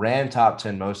 ran top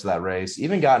 10 most of that race,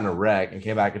 even got in a wreck and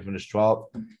came back and finished 12th.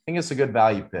 I think it's a good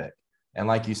value pick. And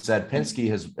like you said, Penske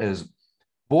has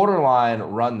borderline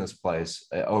run this place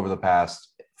over the past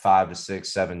 5 to 6,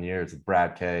 7 years with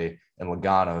Brad Kay and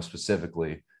Logano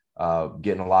specifically,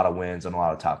 getting a lot of wins and a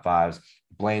lot of top fives.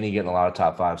 Blaney getting a lot of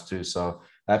top fives too. So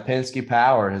that Penske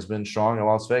power has been strong in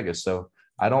Las Vegas. So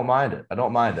I don't mind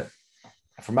it.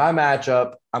 For my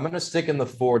matchup, I'm going to stick in the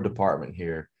Ford department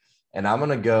here. And I'm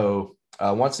going to go,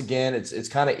 once again, it's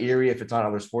kind of eerie if it's on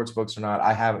other sports books or not.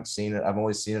 I haven't seen it. I've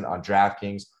only seen it on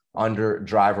DraftKings under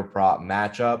driver prop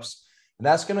matchups. And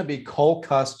that's going to be Cole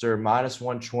Custer minus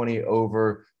 120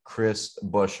 over Chris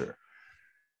Buescher.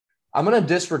 I'm going to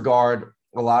disregard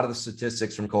a lot of the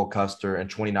statistics from Cole Custer in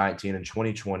 2019 and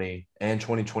 2020 and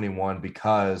 2021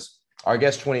 because, or I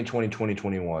guess 2020,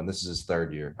 2021, this is his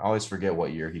third year. I always forget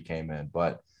what year he came in,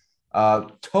 but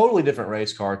totally different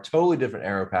race car, totally different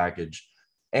aero package.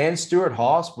 And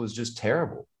Stewart-Haas was just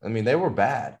terrible. I mean, they were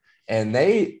bad. And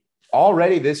they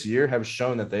already this year have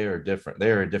shown that they are different.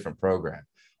 They are a different program.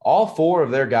 All four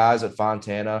of their guys at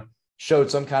Fontana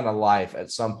showed some kind of life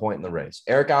at some point in the race.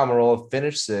 Eric Almirola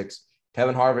finished 6th.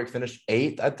 Kevin Harvick finished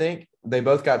 8th, I think. They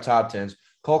both got top 10s.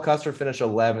 Cole Custer finished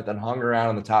 11th and hung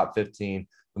around in the top 15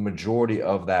 the majority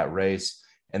of that race.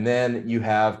 And then you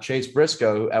have Chase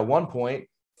Briscoe at one point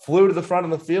flew to the front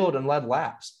of the field and led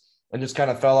laps and just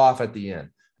kind of fell off at the end.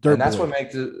 And that's what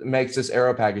makes this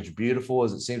aero package beautiful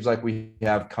is it seems like we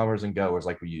have comers and goers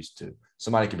like we used to.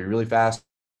 Somebody can be really fast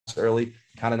early,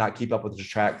 kind of not keep up with the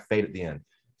track, fade at the end.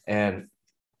 And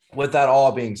with that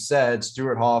all being said,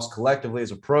 Stewart-Haas collectively as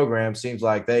a program seems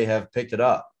like they have picked it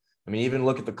up. I mean, even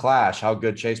look at the Clash, how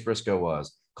good Chase Briscoe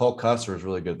was. Cole Custer was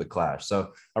really good at the Clash.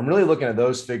 So I'm really looking at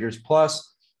those figures.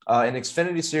 Plus, in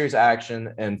Xfinity Series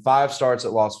action and 5 starts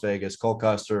at Las Vegas, Cole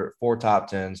Custer, 4 top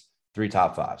 10s, 3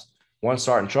 top 5s. 1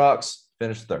 start in trucks,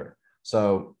 finished 3rd.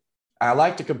 So I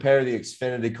like to compare the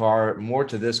Xfinity car more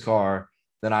to this car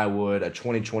than I would a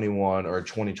 2021 or a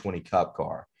 2020 Cup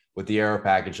car with the aero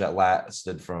package that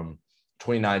lasted from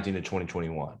 2019 to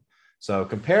 2021. So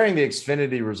comparing the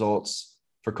Xfinity results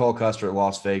for Cole Custer at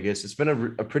Las Vegas, it's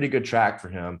been a pretty good track for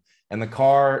him. And the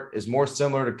car is more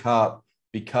similar to Cup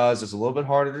because it's a little bit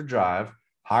harder to drive,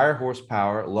 higher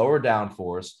horsepower, lower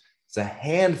downforce. It's a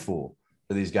handful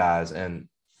for these guys. And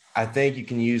I think you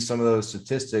can use some of those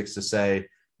statistics to say,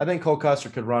 I think Cole Custer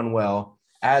could run well.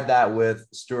 Add that with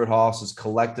Stewart-Haas's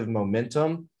collective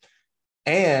momentum.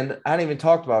 And I hadn't even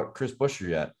talked about Chris Buescher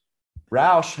yet.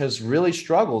 Roush has really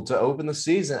struggled to open the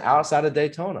season outside of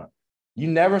Daytona. You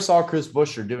never saw Chris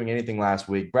Buescher doing anything last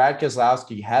week. Brad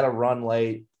Keselowski had a run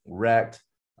late, wrecked.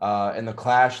 In the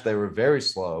Clash, they were very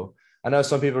slow. I know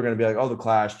some people are going to be like, oh, the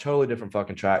Clash, totally different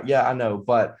fucking track. Yeah, I know.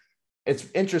 But it's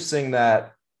interesting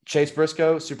that Chase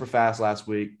Briscoe, super fast last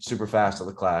week, super fast to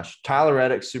the Clash. Tyler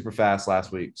Reddick, super fast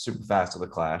last week, super fast to the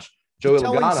Clash. Joey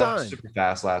Logano, super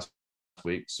fast last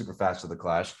week, super fast to the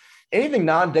Clash. Anything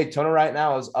non-Daytona right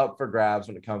now is up for grabs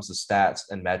when it comes to stats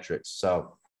and metrics.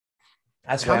 So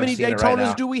that's how many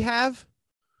Daytonas do we have?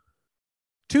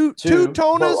 Two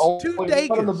Tonas, well, 2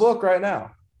 Daytonas in the book right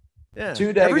now. Yeah,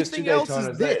 2 Daytonas, 2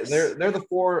 Daytonas. They're the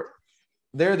 4.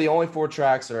 They're the only 4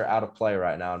 tracks that are out of play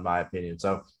right now, in my opinion.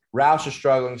 So Roush is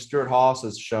struggling. Stewart-Haas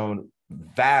has shown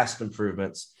vast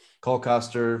improvements. Cole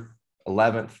Custer,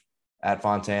 11th at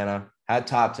Fontana, had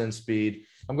top 10 speed.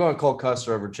 I'm going Cole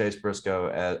Custer over Chase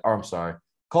Briscoe.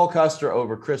 Cole Custer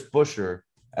over Chris Buescher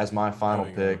as my final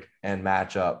pick and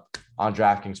matchup on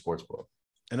DraftKings Sportsbook.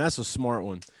 And that's a smart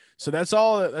one. So that's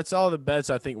all the bets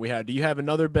I think we had. Do you have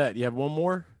another bet? You have one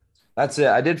more? That's it.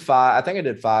 I did 5. I think I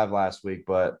did 5 last week,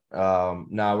 but no,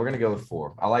 we're going to go with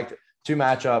 4. I like 2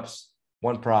 matchups,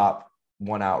 1 prop,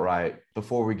 1 outright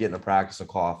before we get into practice and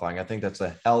qualifying. I think that's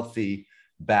a healthy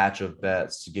batch of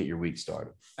bets to get your week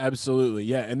started. Absolutely.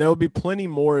 Yeah. And there'll be plenty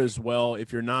more as well.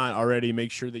 If you're not already,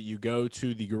 make sure that you go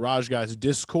to the Garage Guys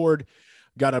Discord.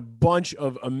 Got a bunch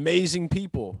of amazing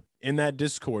people in that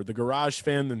Discord. The Garage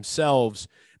fam themselves,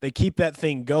 they keep that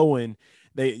thing going.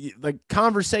 They like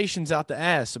conversations out the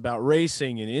ass about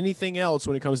racing and anything else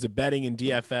when it comes to betting and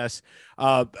DFS.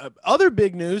 Other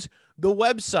big news, the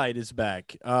website is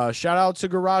back. Shout out to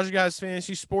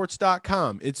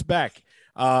GarageGuysFantasySports.com. It's back.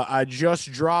 I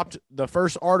just dropped the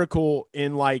first article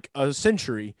in like a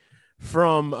century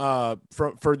for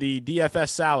the DFS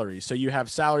salaries. So you have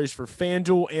salaries for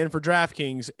FanDuel and for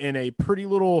DraftKings in a pretty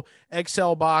little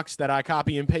Excel box that I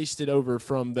copy and pasted over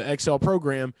from the Excel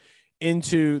program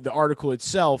into the article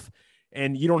itself.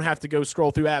 And you don't have to go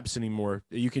scroll through apps anymore.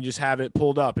 You can just have it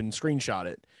pulled up and screenshot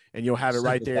it, and you'll have it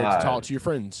right there to talk to your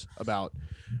friends about.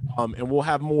 And we'll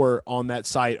have more on that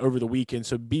site over the weekend.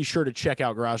 So be sure to check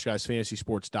out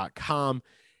GarageGuysFantasySports.com,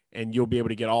 and you'll be able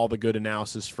to get all the good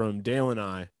analysis from Dale and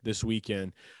I this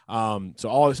weekend.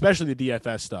 Especially the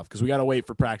DFS stuff, because we got to wait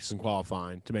for practice and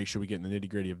qualifying to make sure we get in the nitty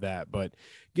gritty of that. But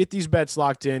get these bets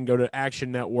locked in. Go to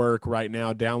Action Network right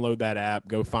now. Download that app.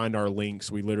 Go find our links.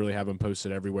 We literally have them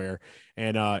posted everywhere,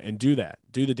 and do that.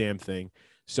 Do the damn thing.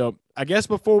 So I guess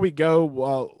before we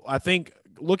go, I think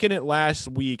looking at last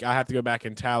week, I have to go back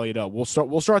and tally it up.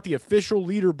 We'll start the official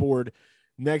leaderboard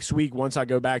next week once I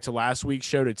go back to last week's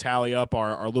show to tally up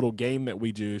our little game that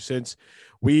we do, since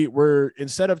we were,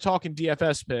 instead of talking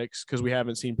DFS picks because we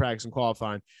haven't seen practice and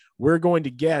qualifying, we're going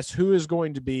to guess who is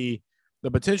going to be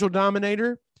the potential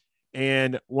dominator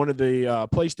and one of the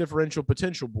place differential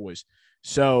potential boys.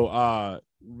 So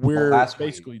we're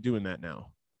basically doing that now.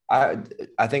 I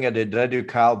think I did. Did I do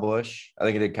Kyle Busch? I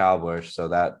think I did Kyle Busch, so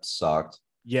that sucked.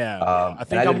 Yeah, I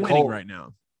think I'm winning right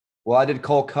now. Well, I did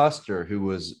Cole Custer,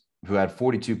 who had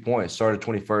 42 points, started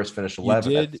 21st, finished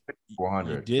 11th,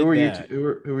 400. Who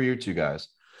were you two guys?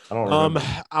 I don't remember.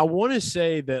 I want to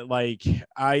say that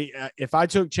if I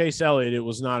took Chase Elliott, it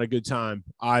was not a good time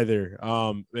either.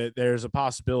 There's a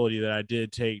possibility that I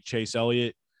did take Chase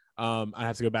Elliott. I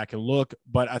have to go back and look,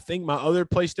 but I think my other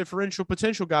place differential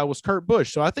potential guy was Kurt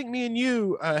Busch. So I think me and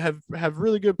you have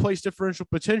really good place differential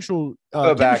potential.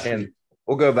 We'll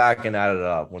go back and add it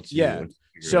up once.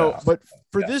 But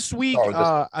for this week,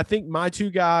 I think my two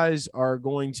guys are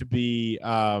going to be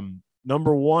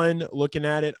number one. Looking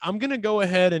at it, I'm going to go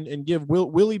ahead and give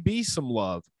Willie B some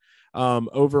love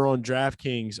over on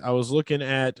DraftKings. I was looking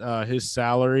at his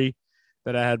salary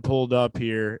that I had pulled up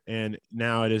here, and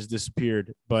now it has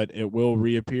disappeared, but it will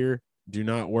reappear. Do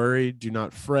not worry. Do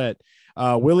not fret.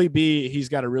 Willie B, he's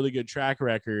got a really good track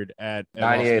record at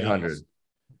 9,800.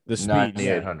 The speed,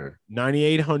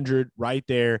 9,800 right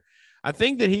there. I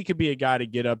think that he could be a guy to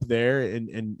get up there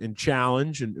and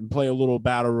challenge and play a little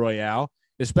battle royale,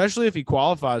 especially if he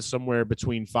qualifies somewhere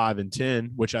between 5 and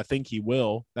 10, which I think he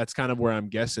will. That's kind of where I'm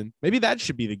guessing. Maybe that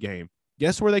should be the game.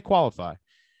 Guess where they qualify.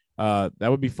 That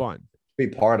would be fun. Be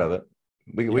part of it.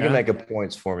 We can make a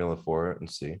points formula for it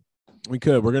and see. We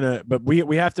could. But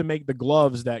we have to make the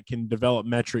gloves that can develop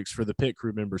metrics for the pit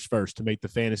crew members first to make the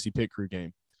fantasy pit crew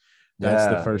game.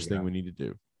 That's the first thing we need to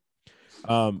do.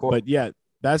 But yeah,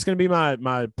 that's going to be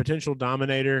my potential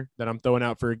dominator that I'm throwing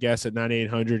out for a guess at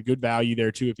 9,800. Good value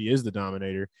there too if he is the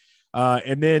dominator.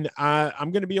 And then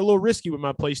I'm going to be a little risky with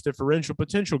my place differential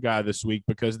potential guy this week,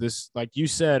 because this, like you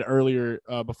said earlier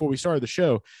before we started the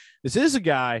show, this is a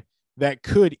guy that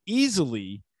could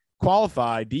easily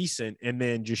qualify decent and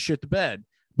then just shit the bed.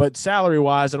 But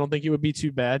salary-wise, I don't think it would be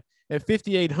too bad. At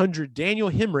 5,800,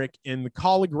 Daniel Hemrick in the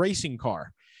Colleague racing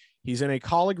car. He's in a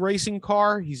Colleague racing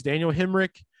car. He's Daniel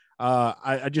Hemrick.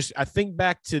 I think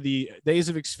back to the days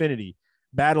of Xfinity,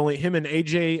 battling him and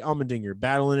AJ Allmendinger,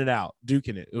 battling it out,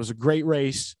 duking it. It was a great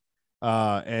race.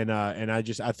 And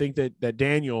I think that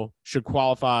Daniel should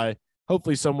qualify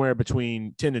hopefully somewhere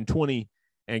between 10 and 20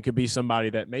 and could be somebody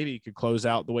that maybe could close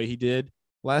out the way he did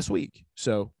last week.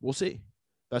 So we'll see.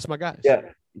 That's my guys. Yeah.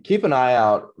 Keep an eye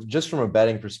out just from a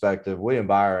betting perspective. William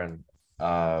Byron,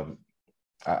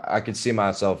 I could see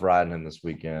myself riding him this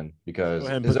weekend because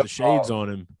put the shades on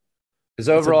him. His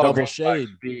overall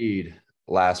speed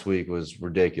last week was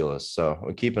ridiculous. So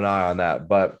we'll keep an eye on that.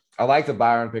 But I like the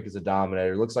Byron pick as a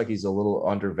dominator. Looks like he's a little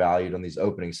undervalued on these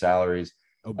opening salaries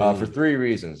for 3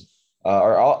 reasons.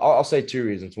 I'll say 2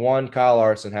 reasons. One, Kyle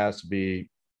Larson has to be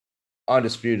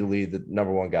undisputedly the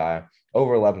number one guy,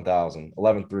 over 11,000,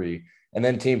 11,300. And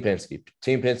then Team Penske.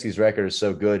 Team Penske's record is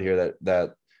so good here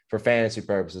that for fantasy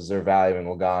purposes, they're valuing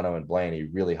Logano and Blaney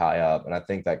really high up. And I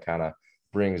think that kind of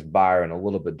brings Byron a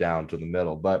little bit down to the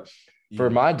middle. But For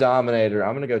my dominator,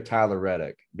 I'm going to go Tyler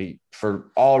Reddick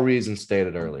for all reasons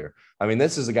stated earlier. I mean,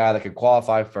 this is a guy that could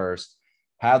qualify first,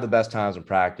 have the best times in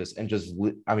practice, and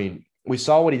we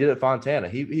saw what he did at Fontana.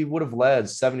 He would have led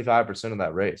 75% of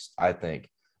that race, I think,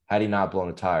 had he not blown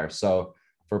a tire. So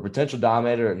for a potential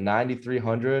dominator at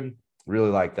 9,300, really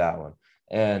like that one.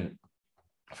 And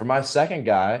for my second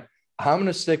guy, I'm going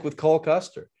to stick with Cole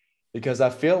Custer because I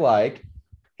feel like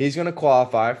he's going to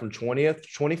qualify from 20th to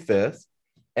 25th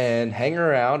and hang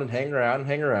around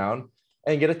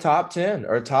and get a top 10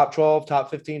 or a top 12,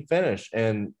 top 15 finish.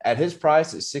 And at his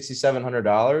price at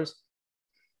 $6,700,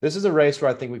 this is a race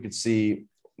where I think we could see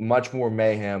much more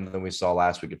mayhem than we saw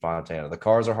last week at Fontana. The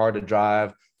cars are hard to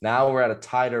drive. Now we're at a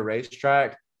tighter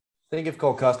racetrack. I think if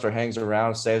Cole Custer hangs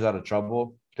around, stays out of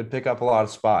trouble, could pick up a lot of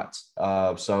spots.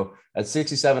 So at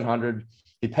 6,700,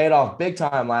 he paid off big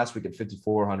time last week at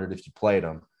 5,400 if you played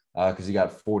him because he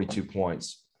got 42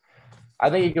 points. I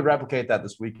think he could replicate that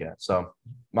this weekend. So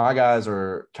my guys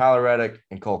are Tyler Reddick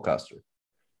and Cole Custer.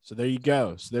 So there you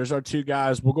go. So there's our two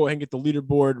guys. We'll go ahead and get the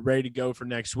leaderboard ready to go for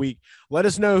next week. Let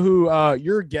us know who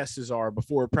your guesses are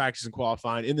before practice and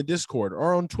qualifying in the Discord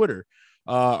or on Twitter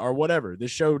or whatever.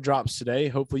 This show drops today.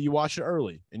 Hopefully you watch it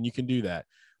early and you can do that.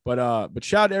 But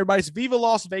shout out to everybody. It's Viva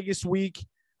Las Vegas week.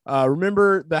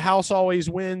 Remember, the house always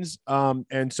wins.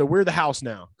 And so we're the house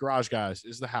now. Garage Guys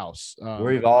is the house.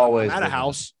 We've always I'm at a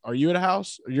house. Are you at a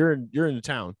house? You're in the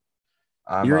town.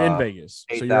 You're in Vegas.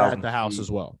 So you're at the house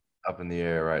as well. Up in the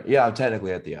air, right? Yeah, I'm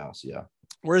technically at the house. Yeah,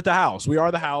 we're at the house. We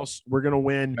are the house. We're gonna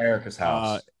win America's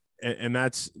house, and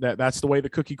that's the way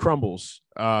the cookie crumbles.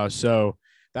 So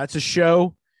that's a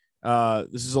show.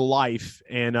 This is a life,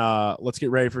 and let's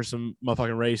get ready for some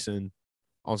motherfucking racing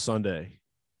on Sunday.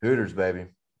 Hooters, baby!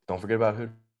 Don't forget about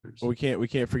Hooters. We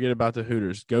can't forget about the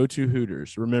Hooters. Go to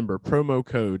Hooters. Remember, promo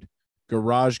code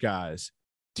Garage Guys.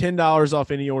 $10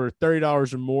 off any order,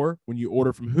 $30 or more when you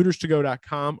order from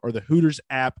HootersToGo.com or the Hooters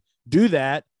app. Do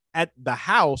that at the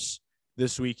house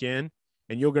this weekend,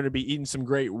 and you're going to be eating some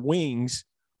great wings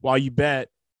while you bet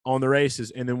on the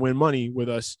races and then win money with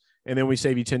us, and then we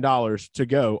save you $10 to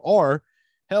go. Or,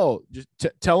 hell, just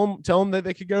tell them that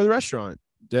they could go to the restaurant.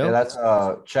 Dale? Yeah, that's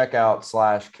checkout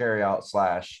 / carryout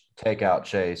 / takeout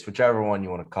Chase, whichever one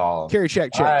you want to call them. Carry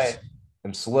check Chase.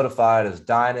 I'm solidified as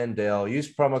Dine and Dale.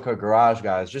 Use promo code Garage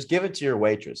Guys. Just give it to your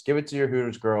waitress. Give it to your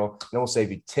Hooters girl. And it will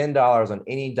save you $10 on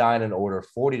any dine-in order,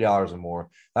 $40 or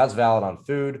more. That's valid on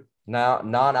food, now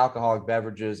non-alcoholic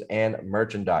beverages, and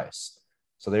merchandise.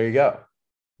 So there you go.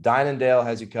 Dine and Dale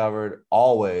has you covered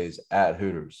always at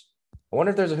Hooters. I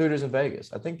wonder if there's a Hooters in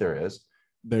Vegas. I think there is.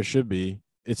 There should be.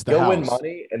 It's the go house. Win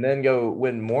money and then go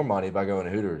win more money by going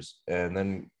to Hooters, and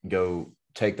then go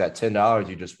take that $10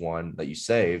 you just won that you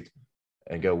saved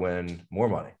and go win more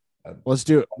money. Let's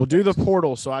do it. We'll do the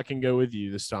portal so I can go with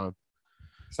you this time.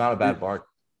 It's not a bad bargain.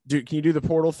 Dude, can you do the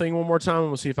portal thing one more time? And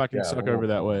we'll see if I can suck over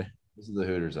that way. This is the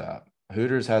Hooters app.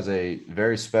 Hooters has a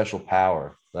very special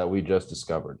power that we just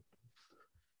discovered.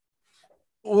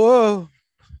 Whoa.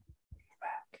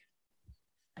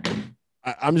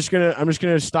 I'm just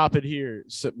gonna stop it here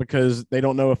because they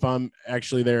don't know if I'm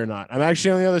actually there or not. I'm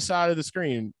actually on the other side of the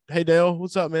screen. Hey Dale,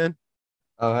 what's up, man?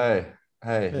 Oh hey,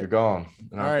 you're gone.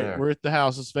 All right, we're at the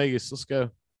house. It's Vegas. Let's go.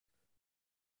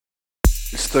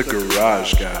 It's the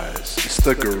Garage Guys. It's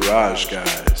the Garage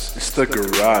Guys. It's the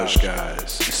Garage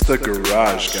Guys. It's the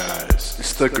Garage Guys.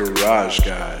 It's the Garage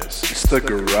Guys. It's the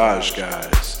Garage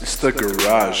Guys. It's the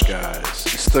Garage Guys.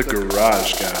 It's the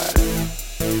Garage Guys.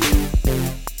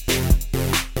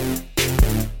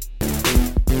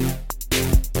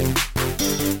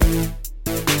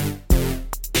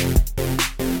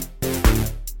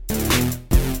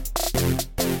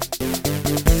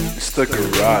 It's the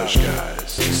Garage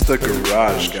Guys. It's the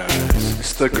Garage Guys.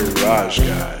 It's the Garage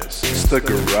Guys. It's the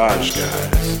Garage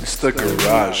Guys. It's the Garage Guys. It's the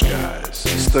Garage Guys.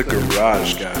 It's the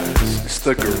Garage Guys. It's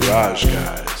the Garage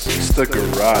Guys.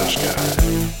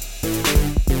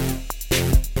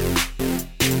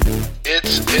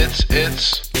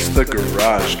 It's the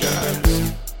Garage Guys.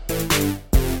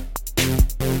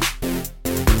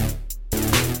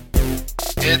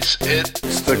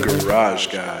 It's the Garage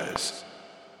Guys.